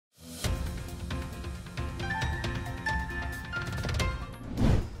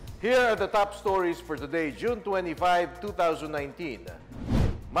Here are the top stories for today, June 25, 2019.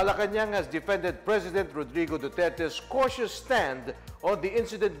 Malacanang has defended President Rodrigo Duterte's cautious stand on the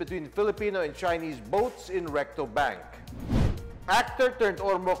incident between Filipino and Chinese boats in Recto Bank. Actor turned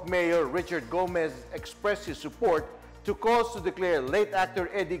Ormoc Mayor Richard Gomez expressed his support to calls to declare late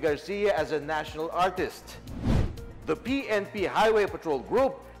actor Eddie Garcia as a national artist. The PNP Highway Patrol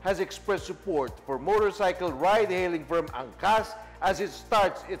Group has expressed support for motorcycle ride-hailing firm Angkas as it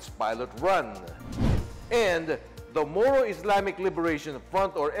starts its pilot run. And the Moro Islamic Liberation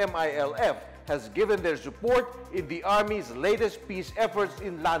Front, or MILF, has given their support in the Army's latest peace efforts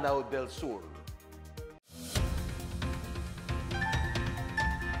in Lanao del Sur.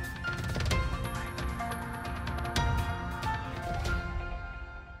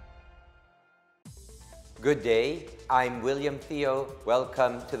 Good day, I'm William Theo.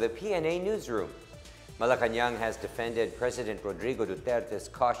 Welcome to the PNA Newsroom. Malacanang has defended President Rodrigo Duterte's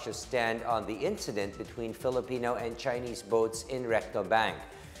cautious stand on the incident between Filipino and Chinese boats in Recto Bank.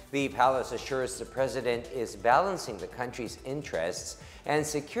 The palace assures the president is balancing the country's interests and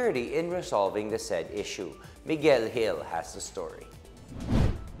security in resolving the said issue. Miguel Hill has the story.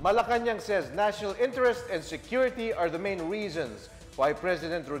 Malacanang says national interest and security are the main reasons why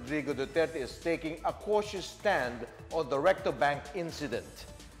President Rodrigo Duterte is taking a cautious stand on the Recto Bank incident.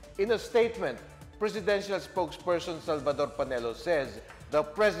 In a statement, Presidential spokesperson Salvador Panelo says the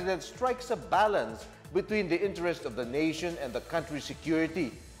president strikes a balance between the interest of the nation and the country's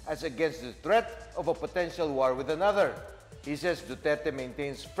security as against the threat of a potential war with another. He says Duterte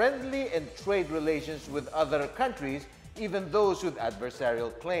maintains friendly and trade relations with other countries, even those with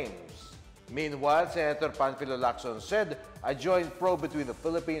adversarial claims. Meanwhile, Senator Panfilo Lacson said a joint probe between the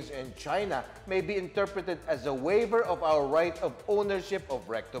Philippines and China may be interpreted as a waiver of our right of ownership of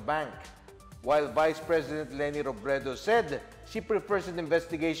Recto Bank. While Vice President Leni Robredo said she prefers an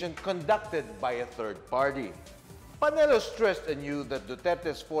investigation conducted by a third party. Panelo stressed anew that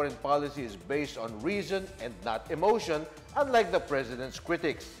Duterte's foreign policy is based on reason and not emotion, unlike the president's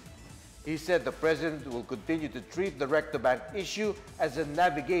critics. He said the president will continue to treat the Recto Bank issue as a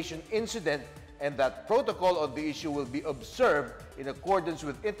navigation incident and that protocol on the issue will be observed in accordance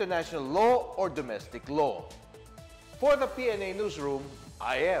with international law or domestic law. For the PNA Newsroom,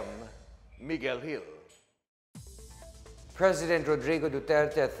 I am Miguel Hill. President Rodrigo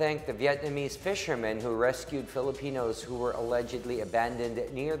Duterte thanked the Vietnamese fishermen who rescued Filipinos who were allegedly abandoned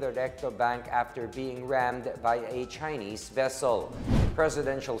near the Recto Bank after being rammed by a Chinese vessel.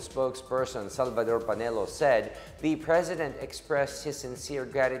 Presidential spokesperson Salvador Panelo said the president expressed his sincere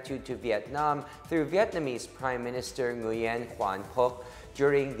gratitude to Vietnam through Vietnamese Prime Minister Nguyen Quan Phuc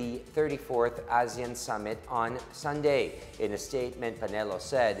during the 34th ASEAN Summit on Sunday. In a statement, Panelo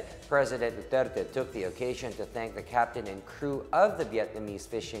said President Duterte took the occasion to thank the captain and crew of the Vietnamese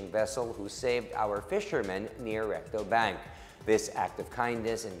fishing vessel who saved our fishermen near Recto Bank. This act of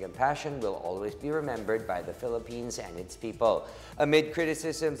kindness and compassion will always be remembered by the Philippines and its people. Amid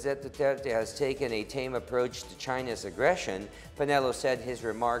criticisms that Duterte has taken a tame approach to China's aggression, Panelo said his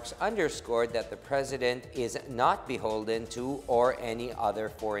remarks underscored that the president is not beholden to or any other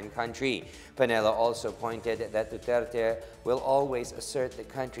foreign country. Panelo also pointed that Duterte will always assert the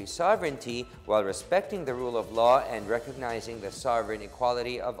country's sovereignty while respecting the rule of law and recognizing the sovereign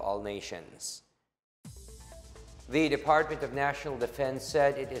equality of all nations. The Department of National Defense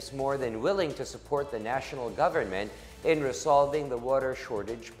said it is more than willing to support the national government in resolving the water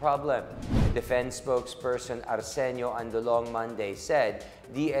shortage problem. Defense spokesperson Arsenio Andolong Monday said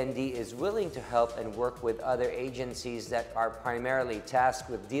DND is willing to help and work with other agencies that are primarily tasked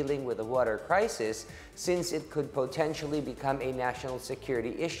with dealing with the water crisis, since it could potentially become a national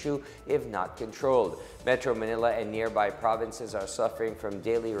security issue if not controlled. Metro Manila and nearby provinces are suffering from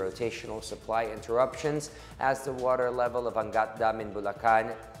daily rotational supply interruptions as the water level of Angat Dam in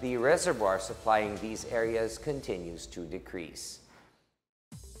Bulacan, the reservoir supplying these areas, continues to decrease.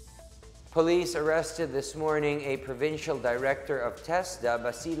 Police arrested this morning a provincial director of TESDA,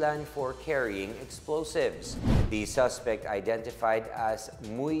 Basilan, for carrying explosives. The suspect, identified as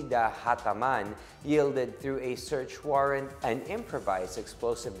Muida Hataman, yielded through a search warrant an improvised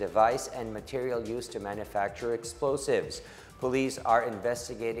explosive device and material used to manufacture explosives. Police are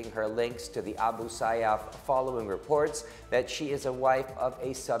investigating her links to the Abu Sayyaf following reports that she is a wife of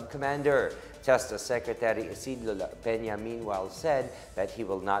a sub-commander. TESDA Secretary Isidro Peña meanwhile said that he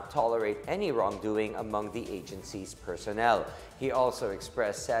will not tolerate any wrongdoing among the agency's personnel. He also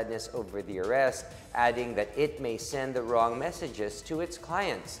expressed sadness over the arrest, adding that it may send the wrong messages to its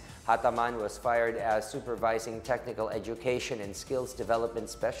clients. Hataman was fired as Supervising Technical Education and Skills Development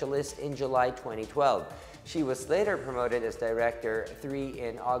Specialist in July 2012. She was later promoted as Director 3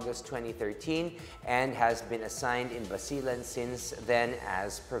 in August 2013 and has been assigned in Basilan since then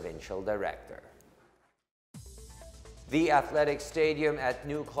as Provincial Director. The athletic stadium at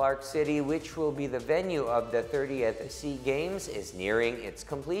New Clark City, which will be the venue of the 30th SEA Games, is nearing its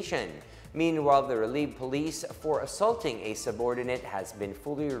completion. Meanwhile, the relieved police for assaulting a subordinate has been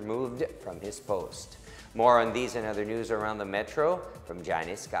fully removed from his post. More on these and other news around the metro from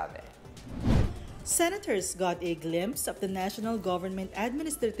Janice Cabe. Senators got a glimpse of the National Government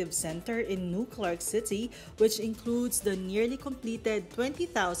Administrative Center in New Clark City, which includes the nearly completed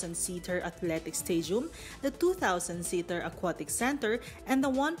 20,000-seater athletic stadium, the 2,000-seater aquatic center, and the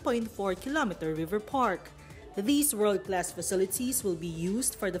 1.4-kilometer river park. These world-class facilities will be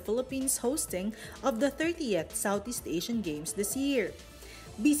used for the Philippines' hosting of the 30th Southeast Asian Games this year.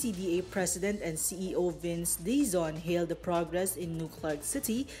 BCDA President and CEO Vince Dizon hailed the progress in New Clark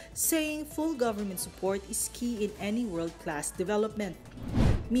City, saying full government support is key in any world-class development.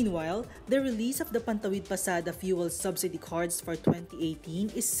 Meanwhile, the release of the Pantawid Pasada fuel subsidy cards for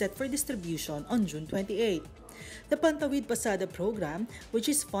 2018 is set for distribution on June 28. The Pantawid Pasada program,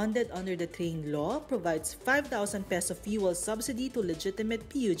 which is funded under the Train Law, provides 5,000 peso fuel subsidy to legitimate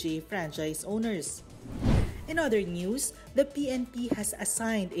PUJ franchise owners. In other news, the PNP has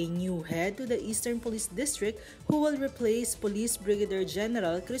assigned a new head to the Eastern Police District who will replace Police Brigadier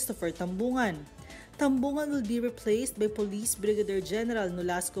General Christopher Tambungan. Tambungan will be replaced by Police Brigadier General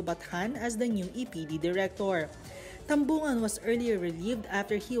Nolasco Bathan as the new EPD Director. Tambungan was earlier relieved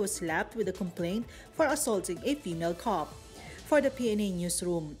after he was slapped with a complaint for assaulting a female cop. For the PNA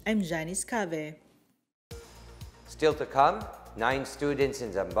Newsroom, I'm Janice Cabe. Still to come, 9 students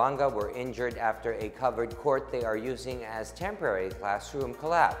in Zamboanga were injured after a covered court they are using as temporary classroom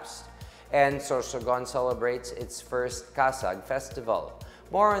collapsed. And Sorsogon celebrates its first Kasag Festival.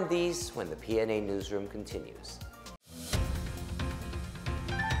 More on these when the PNA Newsroom continues.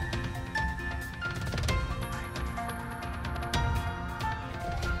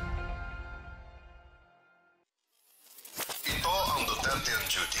 Ito ang Duterte on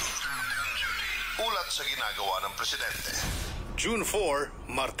Duty. Ulat sa ginagawa ng Presidente. June 4,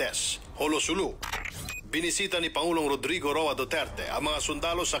 Martes, Holosulu. Binisita ni Pangulong Rodrigo Roa Duterte ang mga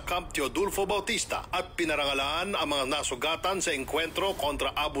sundalo sa Camp Teodulfo Bautista at pinarangalaan ang mga nasugatan sa engkwentro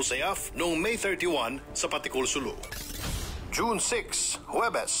kontra Abu Sayyaf noong May 31 sa Patikul, Sulu. June 6,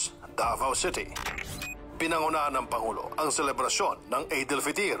 Huwebes, Davao City. Pinangunahan ng Pangulo ang selebrasyon ng Eid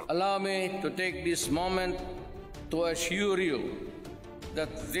al-Fitr. Allow me to take this moment to assure you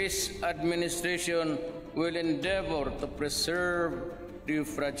that this administration will endeavor to preserve the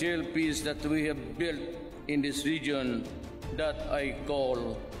fragile peace that we have built in this region that I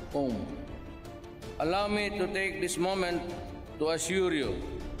call home. Allow me to take this moment to assure you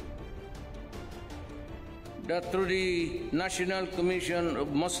that through the National Commission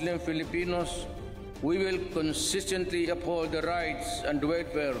of Muslim Filipinos, we will consistently uphold the rights and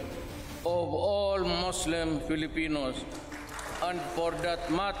welfare of all Muslim Filipinos, and for that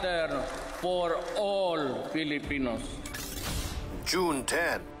matter, for all Filipinos. June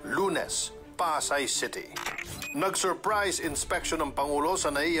 10, Lunes, Pasay City. Nag-surprise inspection ng Pangulo sa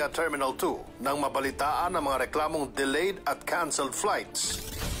NAIA Terminal 2 nang mabalitaan ang mga reklamong delayed at cancelled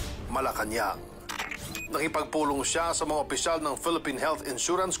flights. Malacanang. Nakipagpulong siya sa mga opisyal ng Philippine Health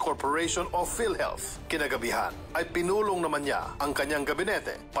Insurance Corporation o PhilHealth. Kinagabihan ay pinulong naman niya ang kanyang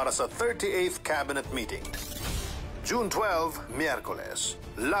gabinete para sa 38th Cabinet Meeting. June 12, Miyerkules,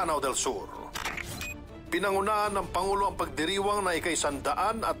 Lanao del Sur. Pinangunahan ng Pangulo ang pagdiriwang na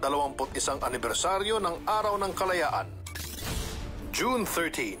ika-121 anibersaryo ng Araw ng Kalayaan. June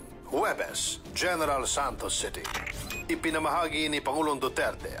 13, Huwebes, General Santos City. Ipinamahagi ni Pangulong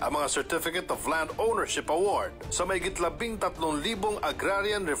Duterte ang mga Certificate of Land Ownership Award sa mahigit 13,000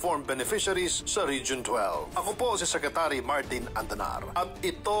 agrarian reform beneficiaries sa Region 12. Ako po si Secretary Martin Andanar at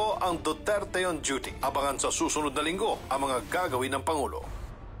ito ang Duterte on Duty. Abangan sa susunod na linggo ang mga gagawin ng Pangulo.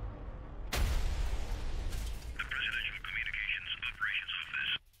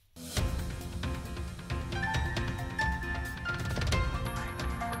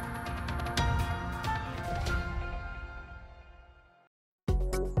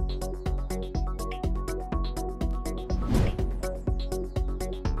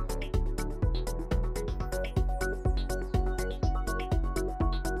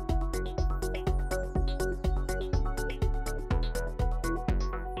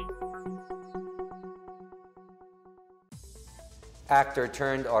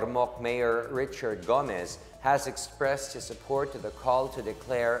 Actor-turned Ormoc Mayor Richard Gomez has expressed his support to the call to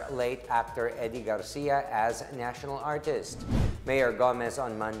declare late actor Eddie Garcia as national artist. Mayor Gomez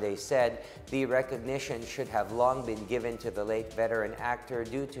on Monday said the recognition should have long been given to the late veteran actor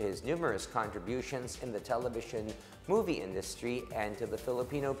due to his numerous contributions in the television movie industry and to the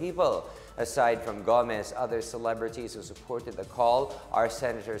Filipino people. Aside from Gomez, other celebrities who supported the call are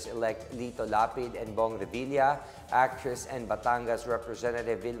Senators-elect Lito Lapid and Bong Revilla, actress and Batangas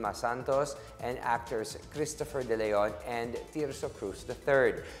Representative Vilma Santos, and actors Christopher De Leon and Tirso Cruz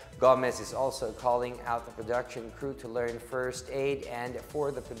III. Gomez is also calling out the production crew to learn first aid and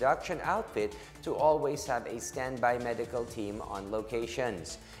for the production outfit to always have a standby medical team on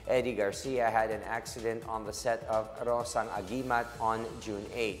locations. Eddie Garcia had an accident on the set of Rosang Agimat on June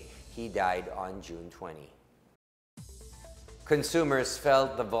 8. He died on June 20. Consumers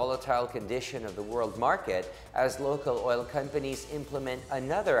felt the volatile condition of the world market as local oil companies implement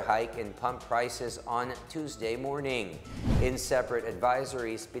another hike in pump prices on Tuesday morning. In separate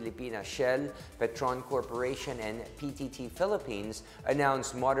advisories, Philippine Shell, Petron Corporation, and PTT Philippines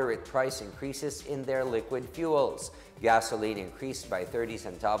announced moderate price increases in their liquid fuels. Gasoline increased by 30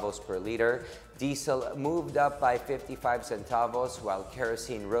 centavos per liter, diesel moved up by 55 centavos, while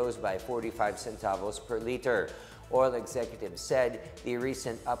kerosene rose by 45 centavos per liter. Oil executives said the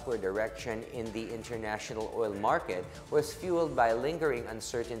recent upward direction in the international oil market was fueled by lingering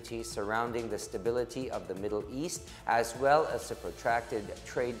uncertainty surrounding the stability of the Middle East, as well as a protracted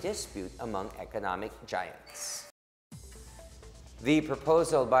trade dispute among economic giants. The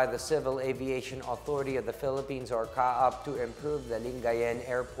proposal by the Civil Aviation Authority of the Philippines, or CAAP, to improve the Lingayen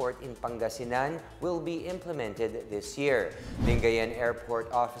Airport in Pangasinan will be implemented this year. Lingayen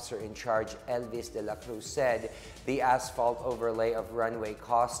Airport Officer in Charge Elvis de la Cruz said the asphalt overlay of runway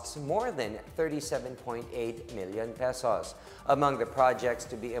costs more than 37.8 million pesos. Among the projects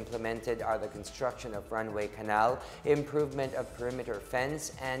to be implemented are the construction of runway canal, improvement of perimeter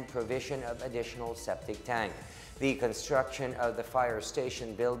fence, and provision of additional septic tank. The construction of the fire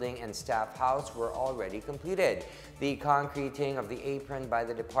station building and staff house were already completed. The concreting of the apron by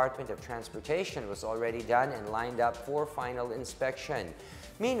the Department of Transportation was already done and lined up for final inspection.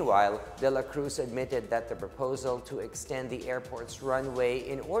 Meanwhile, De La Cruz admitted that the proposal to extend the airport's runway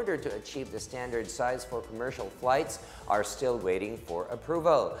in order to achieve the standard size for commercial flights are still waiting for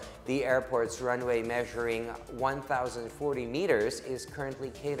approval. The airport's runway, measuring 1,040 meters, is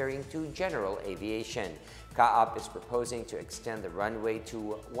currently catering to general aviation. CAAP is proposing to extend the runway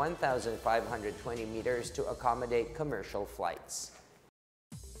to 1,520 meters to accommodate commercial flights.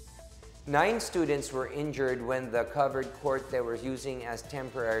 9 students were injured when the covered court they were using as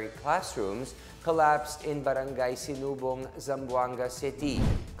temporary classrooms collapsed in Barangay Sinubong, Zamboanga City.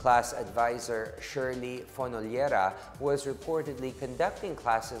 Class advisor Shirley Fonoliera was reportedly conducting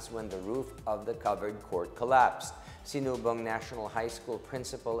classes when the roof of the covered court collapsed. Sinubong National High School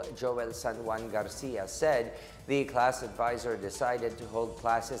Principal Joel San Juan Garcia said the class advisor decided to hold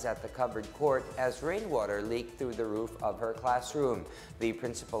classes at the covered court as rainwater leaked through the roof of her classroom. The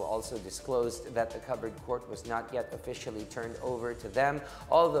principal also disclosed that the covered court was not yet officially turned over to them,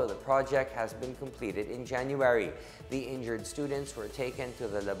 although the project has been completed in January. The injured students were taken to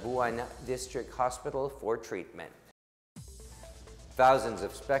the Labuan District Hospital for treatment. Thousands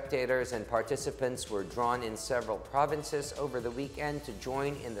of spectators and participants were drawn in several provinces over the weekend to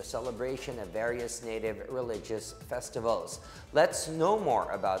join in the celebration of various native religious festivals. Let's know more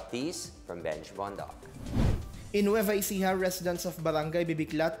about these from Benj Bondoc. In Nueva Ecija, residents of Barangay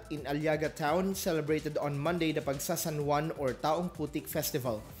Bibiklat in Aliaga Town celebrated on Monday the Pagsasan Juan or Taong Putik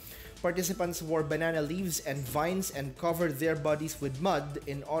Festival. Participants wore banana leaves and vines and covered their bodies with mud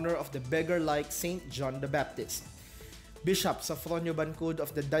in honor of the beggar-like Saint John the Baptist. Bishop Safronio Bancud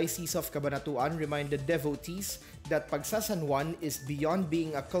of the Diocese of Cabanatuan reminded devotees that Pagsasan Juan is beyond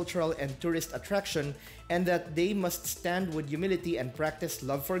being a cultural and tourist attraction and that they must stand with humility and practice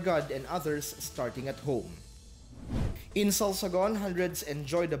love for God and others starting at home. In Salsagon, hundreds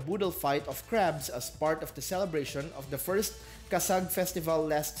enjoyed a boodle fight of crabs as part of the celebration of the first Kasag Festival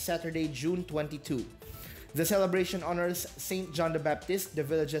last Saturday, June 22. The celebration honors Saint John the Baptist, the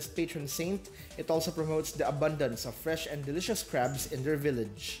village's patron saint. It also promotes the abundance of fresh and delicious crabs in their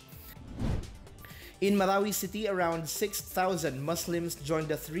village. In Marawi City, around 6,000 Muslims joined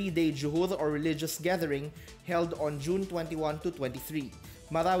the 3-day Juhur or religious gathering held on June 21 to 23.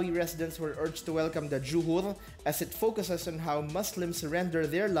 Marawi residents were urged to welcome the Juhur as it focuses on how Muslims surrender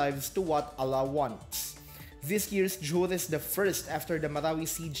their lives to what Allah wants. This year's Juhur is the first after the Marawi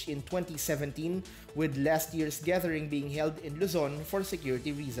siege in 2017, with last year's gathering being held in Luzon for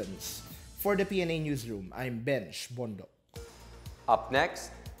security reasons. For the PNA Newsroom, I'm Benj Bondo. Up next,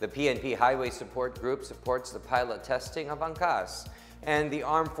 The PNP Highway Support Group supports the pilot testing of Angkas, and the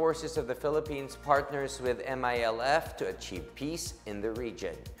Armed Forces of the Philippines partners with MILF to achieve peace in the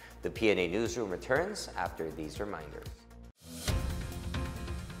region. The PNA Newsroom returns after these reminders.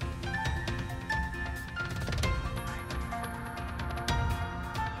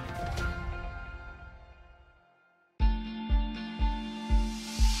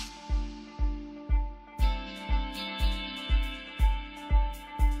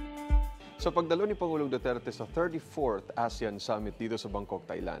 Sa pagdalo ni Pangulong Duterte sa 34th ASEAN Summit dito sa Bangkok,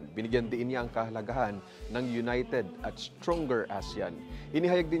 Thailand, binigyan din niya ang kahalagahan ng United at Stronger ASEAN.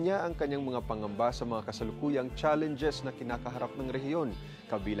 Inihayag din niya ang kanyang mga pangamba sa mga kasalukuyang challenges na kinakaharap ng rehiyon,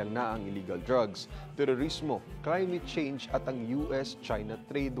 kabilang na ang illegal drugs, terorismo, climate change at ang US-China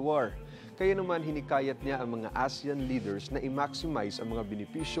trade war. Kaya naman hinikayat niya ang mga ASEAN leaders na i-maximize ang mga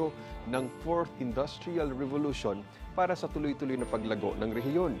benepisyo ng 4th Industrial Revolution para sa tuloy-tuloy na paglago ng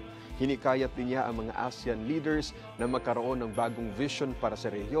rehiyon. Hinikayat din niya ang mga ASEAN leaders na magkaroon ng bagong vision para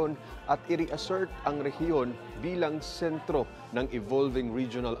sa rehiyon at i-reassert ang rehiyon bilang sentro ng evolving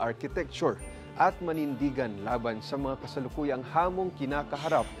regional architecture at manindigan laban sa mga kasalukuyang hamong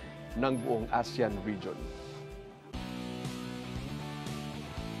kinakaharap ng buong ASEAN region.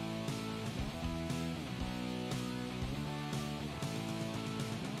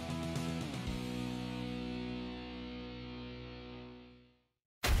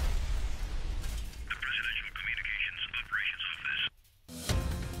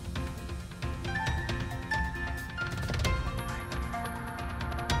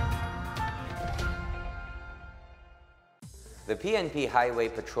 The PNP Highway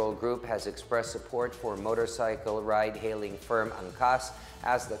Patrol Group has expressed support for motorcycle ride-hailing firm Angkas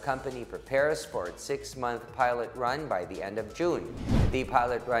as the company prepares for its 6-month pilot run by the end of June. The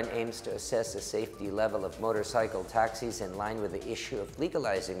pilot run aims to assess the safety level of motorcycle taxis in line with the issue of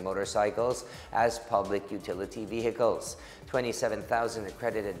legalizing motorcycles as public utility vehicles. 27,000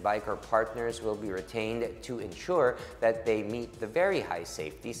 accredited biker partners will be retained to ensure that they meet the very high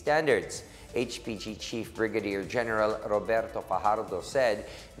safety standards. HPG Chief Brigadier General Roberto Fajardo said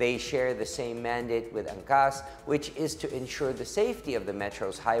they share the same mandate with Angkas, which is to ensure the safety of the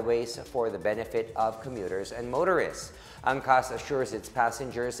metro's highways for the benefit of commuters and motorists. Angkas assures its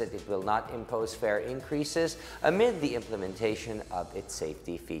passengers that it will not impose fare increases amid the implementation of its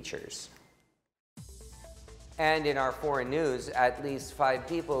safety features. And in our foreign news, at least 5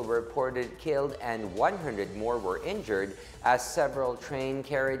 people were reported killed and 100 more were injured as several train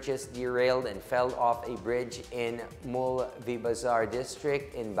carriages derailed and fell off a bridge in Mulvibazar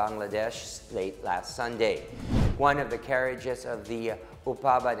district in Bangladesh late last Sunday. One of the carriages of the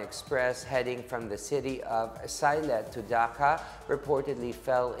Upaban Express heading from the city of Sylhet to Dhaka reportedly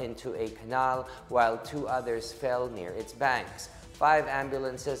fell into a canal, while 2 others fell near its banks. 5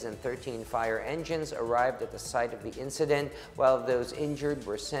 ambulances and 13 fire engines arrived at the site of the incident, while those injured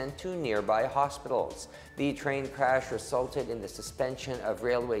were sent to nearby hospitals. The train crash resulted in the suspension of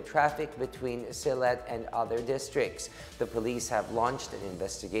railway traffic between Sylhet and other districts. The police have launched an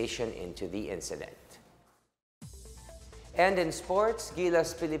investigation into the incident. And in sports,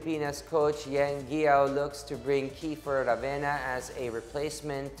 Gilas Pilipinas coach Yang Guiao looks to bring Kiefer Ravena as a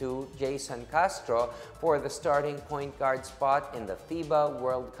replacement to Jason Castro for the starting point guard spot in the FIBA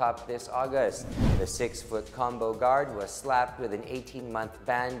World Cup this August. The 6-foot combo guard was slapped with an 18-month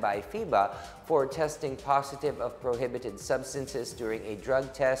ban by FIBA for testing positive of prohibited substances during a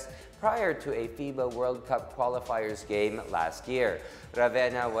drug test prior to a FIBA World Cup qualifiers game last year.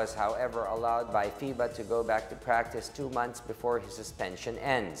 Ravena was, however, allowed by FIBA to go back to practice 2 months before his suspension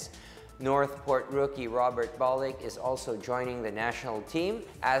ends. Northport rookie Robert Bolick is also joining the national team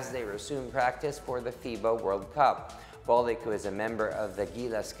as they resume practice for the FIBA World Cup. Bolick, who is a member of the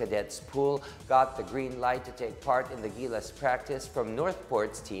Gilas Cadets pool, got the green light to take part in the Gilas practice from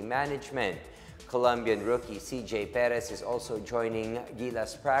Northport's team management. Colombian rookie CJ Perez is also joining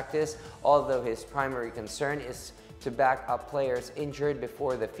Gilas practice, although his primary concern is to back up players injured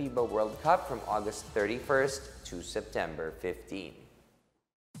before the FIBA World Cup from August 31st to September 15.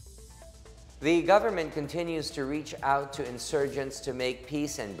 The government continues to reach out to insurgents to make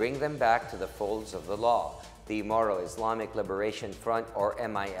peace and bring them back to the folds of the law. The Moro Islamic Liberation Front, or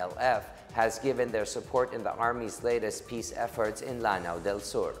MILF, has given their support in the Army's latest peace efforts in Lanao del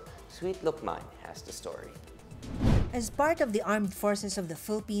Sur. Sweet Lukman has the story. As part of the Armed Forces of the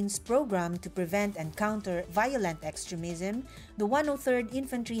Philippines program to prevent and counter violent extremism, the 103rd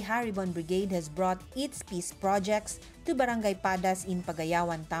Infantry Haribon Brigade has brought its peace projects to Barangay Padas in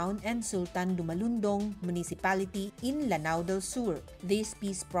Pagayawan Town and Sultan Dumalundong Municipality in Lanao del Sur. These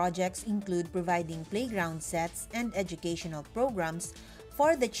peace projects include providing playground sets and educational programs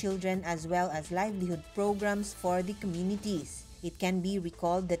for the children as well as livelihood programs for the communities. It can be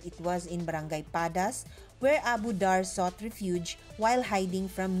recalled that it was in Barangay Padas where Abu Dar sought refuge while hiding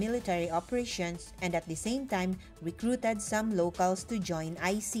from military operations and at the same time recruited some locals to join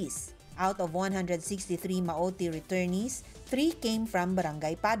ISIS. Out of 163 Maoti returnees, 3 came from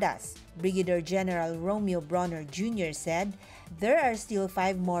Barangay Padas. Brigadier General Romeo Bronner Jr. said there are still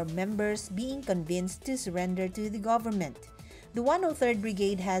 5 more members being convinced to surrender to the government. The 103rd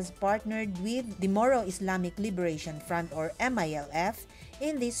Brigade has partnered with the Moro Islamic Liberation Front or MILF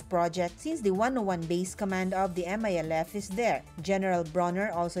in this project since the 101 Base Command of the MILF is there. General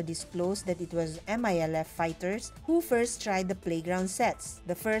Bronner also disclosed that it was MILF fighters who first tried the playground sets,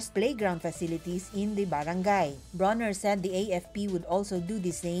 the first playground facilities in the barangay. Bronner said the AFP would also do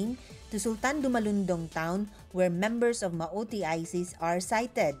the same to Sultan Dumalundong town where members of Maoti ISIS are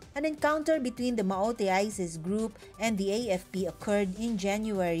sighted. An encounter between the Maoti ISIS group and the AFP occurred in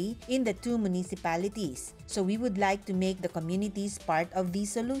January in the 2 municipalities. So we would like to make the communities part of the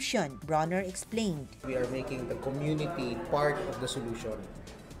solution, Bronner explained. We are making the community part of the solution.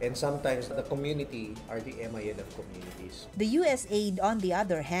 And sometimes the community are the MILF communities. The US aid, on the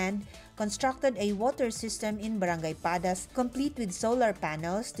other hand, constructed a water system in Barangay Padas complete with solar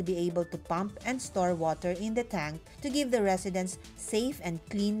panels to be able to pump and store water in the tank to give the residents safe and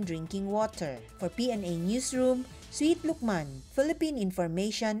clean drinking water. For PNA Newsroom, Sweet Lukman, Philippine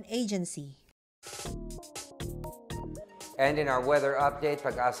Information Agency. And in our weather update,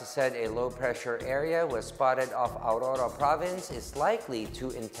 Pag-asa said a low-pressure area was spotted off Aurora Province is likely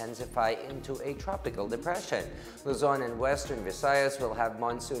to intensify into a tropical depression. Luzon and Western Visayas will have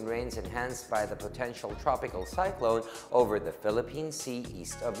monsoon rains enhanced by the potential tropical cyclone over the Philippine Sea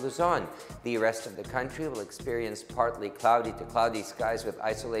east of Luzon. The rest of the country will experience partly cloudy to cloudy skies with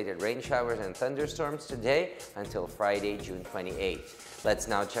isolated rain showers and thunderstorms today until Friday, June 28. Let's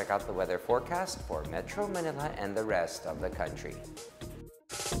now check out the weather forecast for Metro Manila and the rest of the country.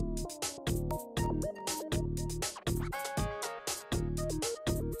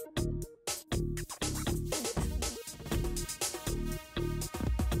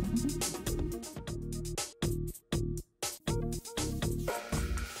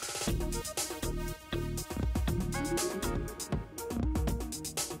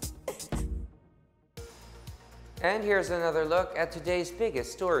 And here's another look at today's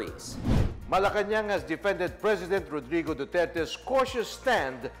biggest stories. Malacanang has defended President Rodrigo Duterte's cautious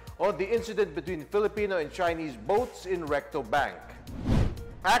stand on the incident between Filipino and Chinese boats in Recto Bank.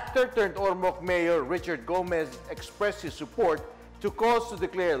 Actor turned Ormoc Mayor Richard Gomez expressed his support to calls to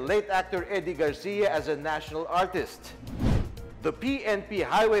declare late actor Eddie Garcia as a national artist. The PNP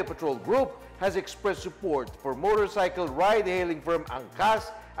Highway Patrol Group has expressed support for motorcycle ride-hailing firm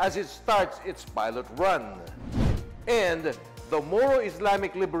Angkas as it starts its pilot run. And the Moro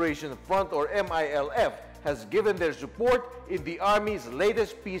Islamic Liberation Front or MILF has given their support in the Army's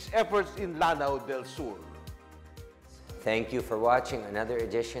latest peace efforts in Lanao del Sur. Thank you for watching another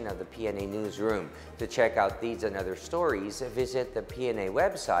edition of the PNA Newsroom. To check out these and other stories, visit the PNA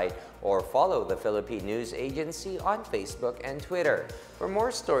website or follow the Philippine News Agency on Facebook and Twitter. For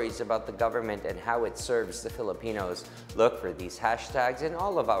more stories about the government and how it serves the Filipinos, look for these hashtags in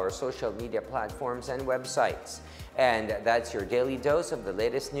all of our social media platforms and websites. And that's your daily dose of the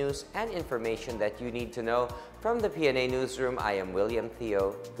latest news and information that you need to know. From the PNA Newsroom, I am William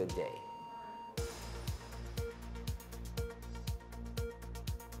Theo. Good day.